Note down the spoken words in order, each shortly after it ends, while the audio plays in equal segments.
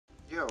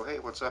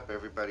What's up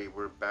everybody?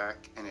 We're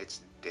back and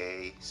it's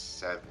day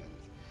 7.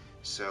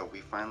 So we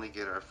finally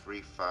get our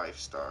free 5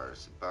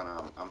 stars, but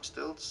I'm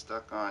still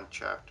stuck on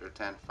chapter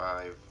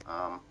 10.5.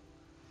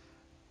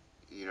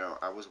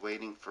 I was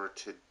waiting for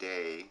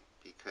today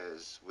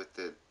because with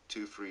the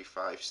 2 free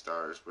 5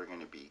 stars we're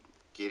going to be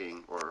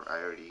getting, or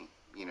I already,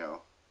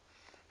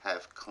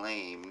 have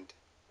claimed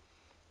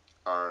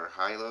our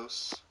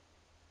Hylos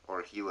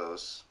or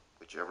Helos,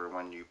 whichever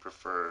one you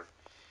prefer,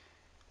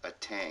 a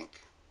tank.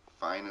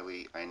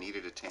 Finally, I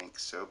needed a tank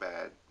so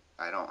bad.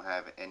 I don't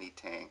have any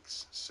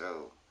tanks,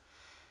 so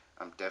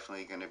I'm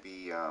definitely going to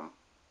be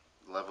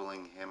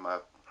leveling him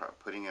up,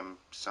 putting him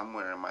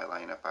somewhere in my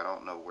lineup. I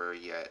don't know where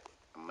yet.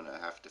 I'm going to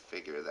have to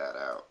figure that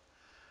out.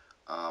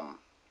 Um,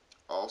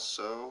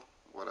 Also,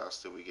 what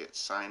else did we get?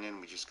 Sign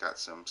in. We just got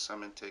some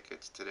summon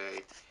tickets today.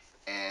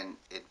 And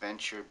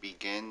Adventure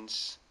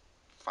Begins.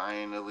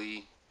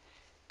 Finally,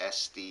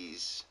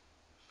 Estes.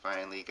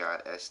 Finally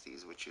got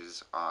Estes, which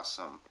is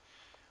awesome.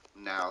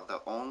 Now,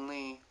 the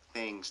only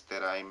things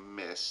that I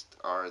missed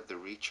are the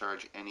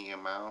recharge any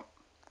amount.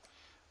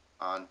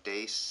 On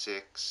day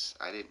 6,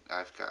 I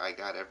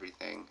got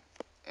everything,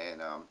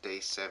 and day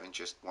 7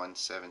 just one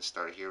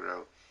 7-star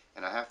hero,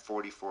 and I have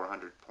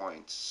 4,400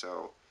 points.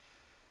 So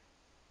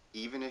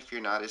even if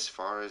you're not as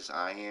far as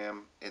I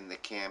am in the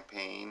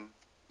campaign,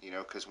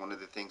 because one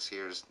of the things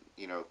here is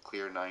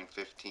clear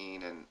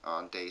 915, and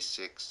on day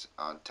 6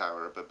 on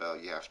Tower of Babel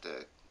you have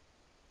to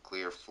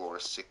clear floor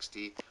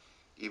 60.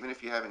 Even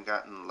if you haven't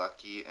gotten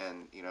lucky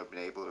and been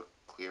able to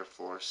clear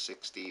floor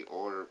 60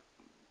 or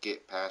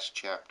get past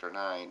chapter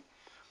 9,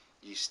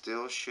 you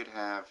still should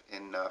have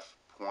enough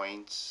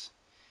points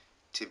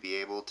to be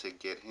able to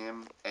get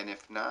him. And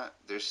if not,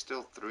 there's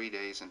still 3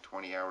 days and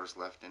 20 hours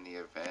left in the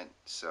event,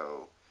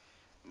 so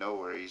no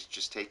worries,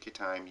 just take your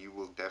time. You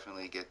will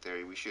definitely get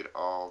there. We should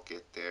all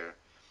get there.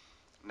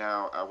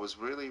 Now, I was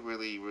really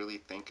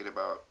thinking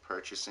about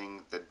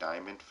purchasing the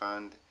Diamond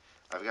Fund.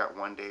 I've got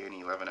 1 day and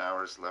 11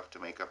 hours left to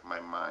make up my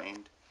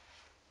mind.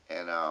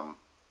 And I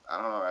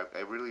don't know,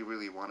 I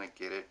really want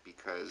to get it,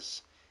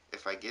 because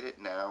if I get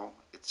it now,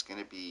 it's going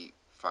to be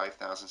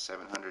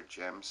 5,700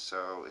 gems,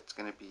 so it's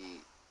going to be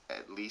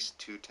at least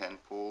 210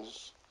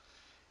 pulls,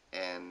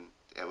 and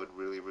it would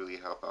really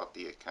help out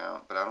the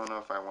account. But I don't know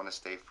if I want to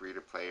stay free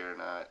to play or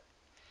not.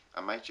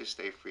 I might just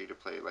stay free to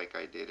play like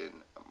I did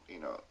in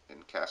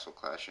in Castle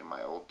Clash in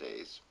my old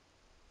days,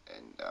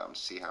 and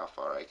see how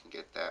far I can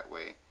get that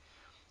way.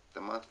 The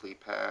monthly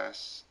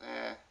pass,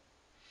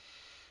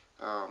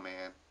 oh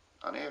man.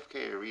 On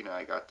AFK Arena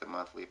I got the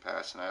monthly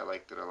pass and I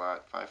liked it a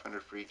lot.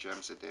 500 free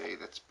gems a day,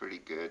 that's pretty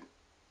good.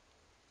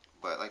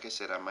 But like I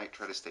said, I might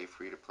try to stay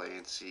free to play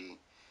and see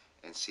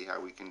how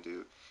we can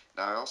do.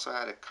 Now, I also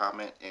had a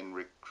comment in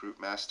Recruit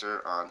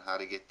Master on how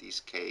to get these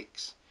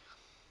cakes.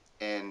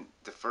 And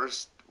the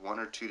first 1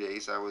 or 2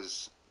 days I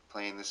was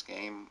playing this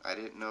game, I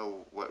didn't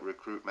know what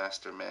Recruit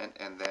Master meant,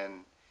 and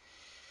then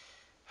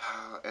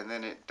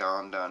it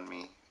dawned on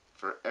me.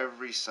 For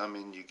every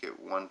summon you get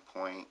 1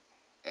 point,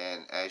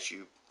 and as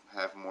you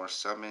have more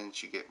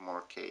summons you get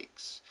more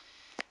cakes.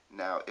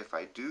 Now, if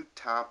I do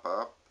top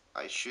up,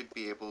 I should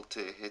be able to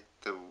hit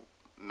the...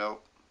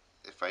 Nope.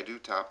 If I do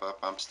top up,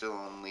 I'm still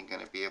only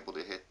going to be able to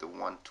hit the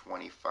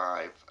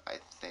 125, I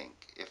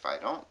think. If I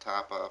don't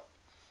top up,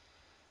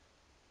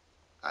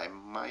 I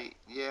might...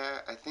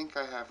 Yeah, I think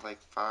I have like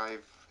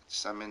 5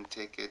 summon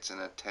tickets and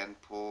a 10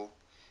 pull.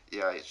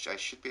 Yeah, I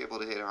should be able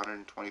to hit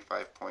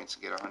 125 points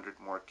and get 100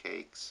 more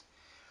cakes.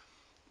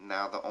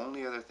 Now, the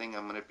only other thing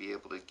I'm going to be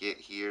able to get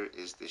here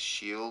is the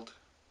shield,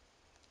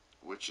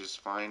 which is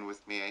fine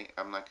with me.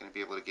 I'm not going to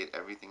be able to get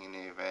everything in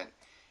the event.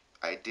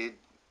 I did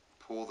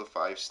pull the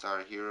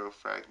 5-star hero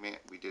fragment.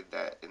 We did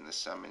that in the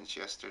summons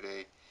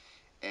yesterday.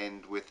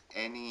 And with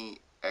any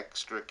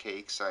extra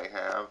cakes I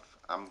have,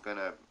 I'm going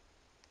to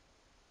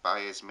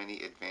buy as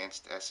many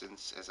advanced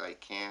essence as I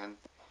can,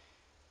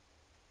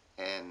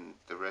 and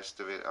the rest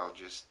of it I'll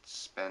just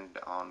spend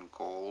on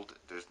gold.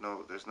 There's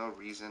no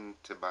reason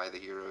to buy the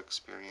hero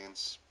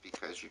experience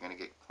because you're going to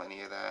get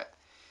plenty of that.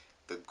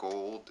 The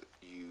gold,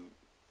 you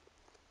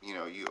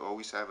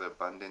always have an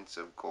abundance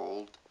of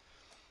gold,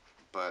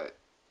 but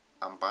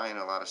I'm buying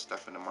a lot of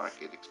stuff in the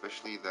market,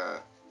 especially the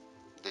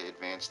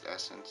advanced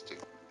essence, to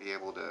be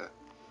able to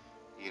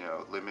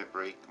limit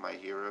break my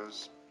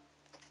heroes.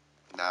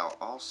 Now,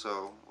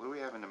 also, what do we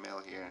have in the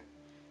mail here?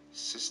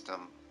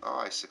 System. Oh,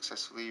 I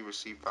successfully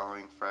received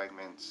following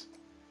fragments.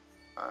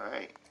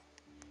 Alright.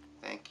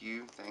 Thank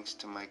you. Thanks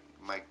to my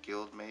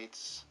guild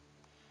mates.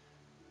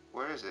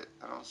 Where is it?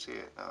 I don't see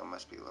it. Oh, it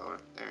must be lower.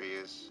 There he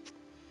is.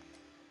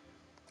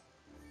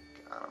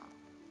 Got him.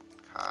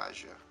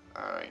 Kaja.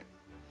 Alright.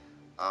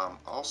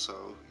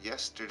 Also,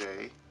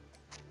 yesterday,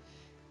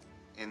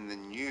 in the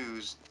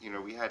news,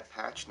 we had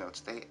patch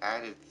notes. They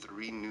added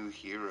 3 new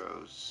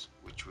heroes,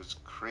 which was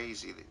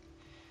crazy.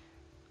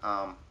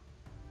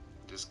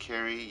 There's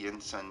Carrie, Yin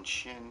Sun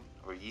Shin,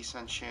 or Yi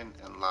Sun Shin,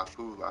 and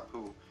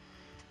Lapu.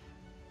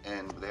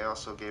 And they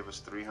also gave us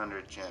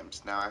 300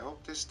 gems. Now, I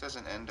hope this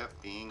doesn't end up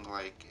being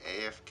like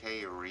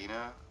AFK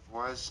Arena,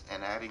 was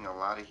and adding a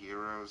lot of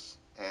heroes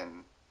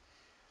and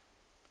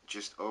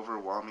just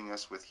overwhelming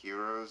us with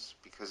heroes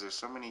because there's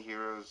so many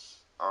heroes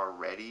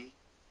already.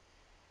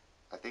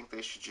 I think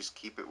they should just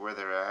keep it where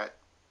they're at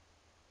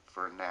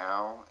for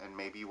now and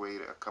maybe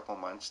wait a couple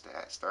months to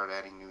start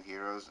adding new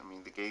heroes. I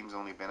mean, the game's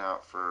only been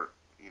out for,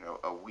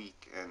 a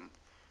week and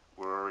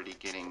we're already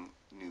getting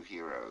new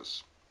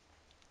heroes.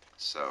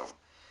 So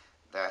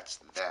that's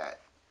that.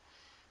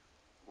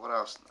 What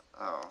else?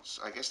 Oh,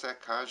 so I guess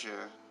that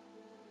Kaja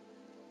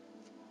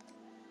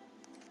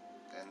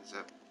ends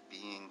up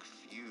being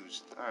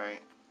fused.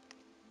 Alright,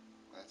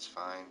 that's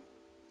fine.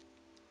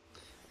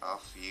 I'll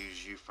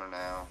fuse you for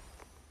now.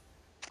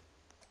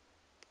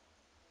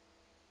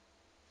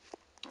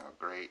 Oh,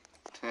 great.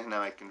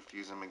 Now I can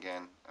fuse him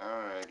again.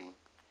 Alrighty.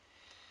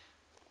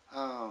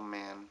 Oh,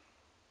 man.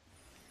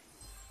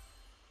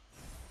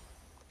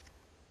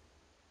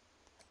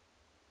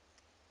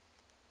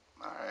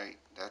 Alright,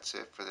 that's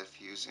it for the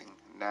fusing.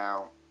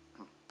 Now,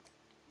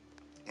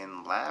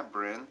 in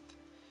Labyrinth,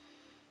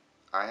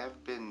 I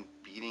have been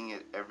beating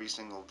it every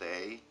single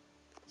day.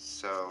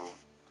 So,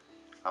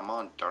 I'm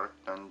on Dark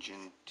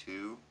Dungeon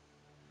 2.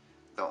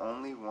 The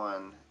only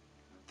one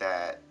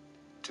that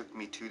took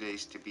me 2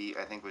 days to beat,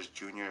 I think, was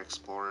Junior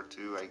Explorer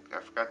 2. I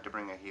forgot to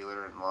bring a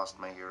healer and lost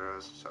my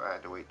heroes, so I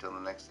had to wait till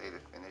the next day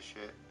to finish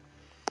it.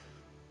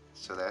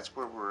 So that's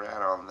where we're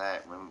at on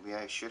that. When we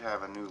should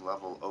have a new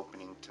level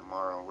opening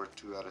tomorrow. We're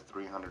 2 out of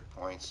 300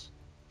 points.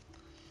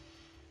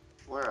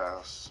 Where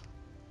else?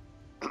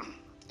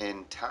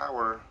 In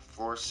Tower,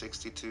 floor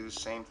 62,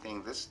 same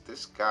thing.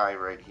 This guy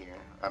right here,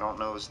 I don't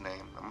know his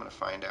name. I'm going to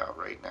find out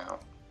right now.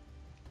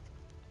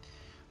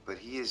 But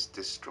he is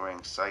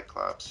destroying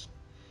Cyclops.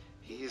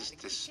 He is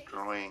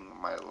destroying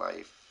my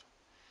life.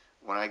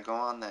 When I go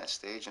on that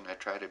stage and I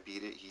try to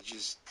beat it, he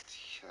just,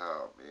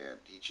 oh man,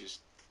 he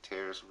just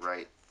tears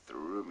right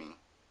through me.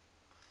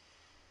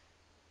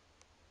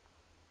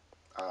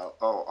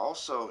 Oh,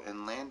 also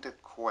in Land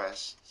of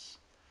Quests,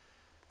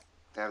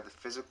 they have the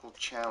physical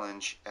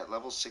challenge at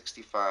level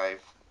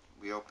 65.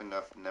 We opened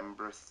up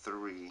number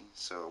 3,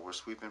 so we're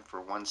sweeping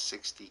for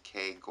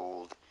 160k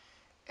gold.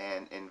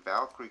 And in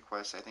Valkyrie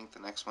Quest, I think the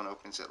next one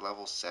opens at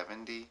level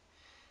 70.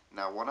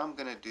 Now what I'm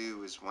going to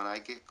do is when I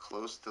get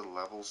close to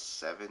level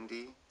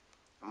 70,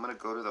 I'm going to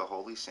go to the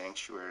Holy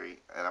Sanctuary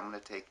and I'm going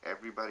to take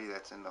everybody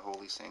that's in the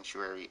Holy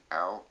Sanctuary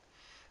out,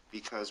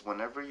 because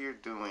whenever you're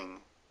doing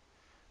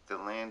the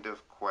Land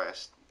of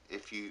Quest,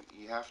 if you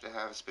have to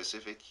have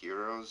specific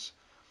heroes.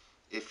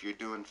 If you're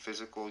doing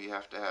physical, you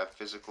have to have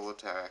physical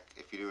attack.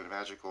 If you're doing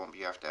magical,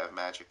 you have to have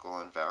magical,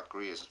 and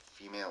Valkyrie is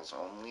females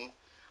only.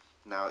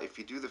 Now, if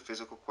you do the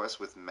physical quest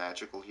with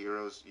magical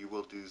heroes, you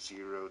will do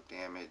 0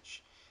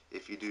 damage.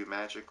 If you do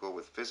magical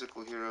with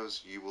physical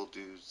heroes, you will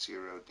do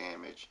 0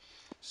 damage.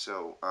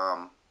 So,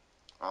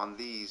 on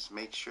these,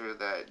 make sure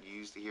that you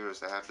use the heroes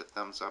that have the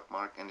thumbs up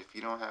mark, and if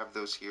you don't have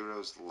those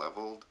heroes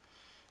leveled,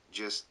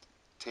 just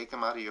take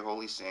them out of your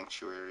Holy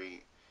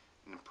Sanctuary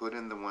and put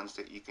in the ones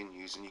that you can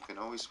use, and you can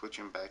always switch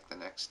them back the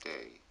next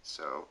day.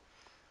 So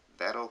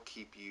that'll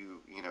keep you,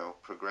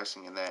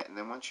 progressing in that. And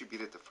then once you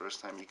beat it the first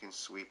time, you can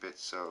sweep it,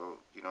 so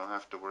you don't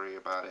have to worry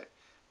about it.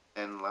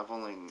 And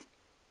leveling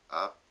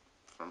up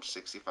from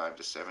 65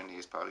 to 70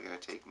 is probably going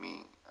to take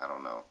me, I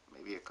don't know,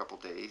 maybe a couple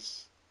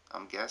days,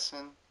 I'm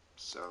guessing.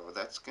 So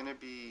that's going to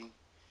be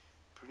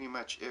pretty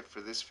much it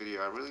for this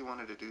video. I really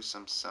wanted to do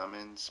some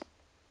summons,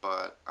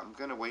 but I'm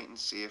going to wait and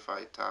see if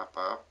I top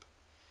up.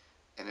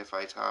 And if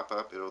I top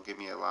up, it'll give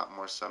me a lot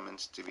more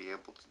summons to be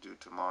able to do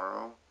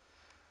tomorrow.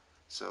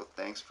 So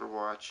thanks for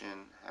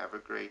watching. Have a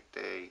great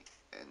day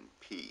and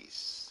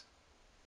peace.